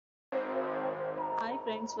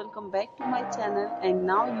friends, welcome back to my channel, and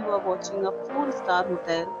now you are watching a 4-star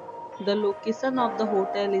hotel. The location of the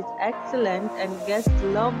hotel is excellent and guests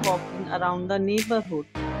love walking around the neighborhood.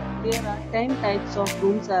 There are 10 types of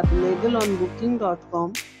rooms available on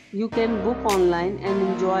booking.com. You can book online and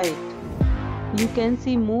enjoy it. You can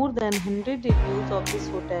see more than 100 reviews of this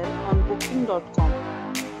hotel on booking.com.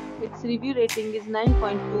 Its review rating is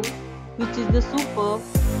 9.2, which is the superb.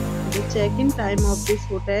 The check-in time of this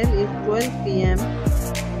hotel is 12 p.m.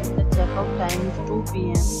 The check-out time is 2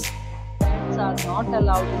 p.m. Pets are not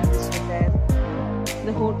allowed in this hotel.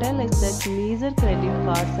 The hotel accepts major credit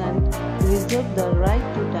cards and reserves the right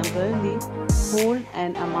to temporarily hold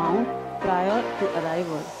an amount prior to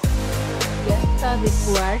arrival. Guests are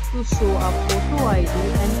required to show a photo ID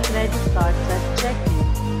and credit cards at check-in.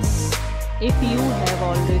 If you have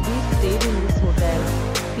already stayed in this hotel,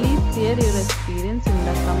 please share your experience in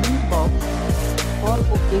the comment box. For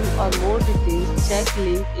booking or more details, check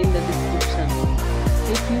link in the description.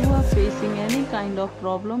 If you are facing any kind of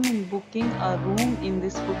problem in booking a room in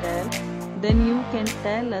this hotel, then you can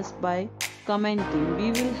tell us by commenting.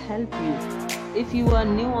 We will help you. If you are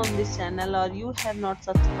new on this channel or you have not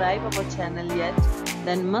subscribed our channel yet,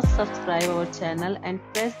 then must subscribe our channel and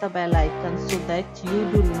press the bell icon so that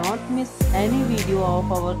you do not miss any video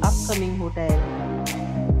of our upcoming hotel.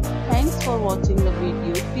 Thanks for watching the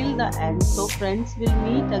video till the end. So friends, will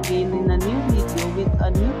meet again in a new video with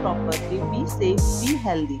a new property. Be safe, be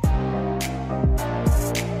healthy.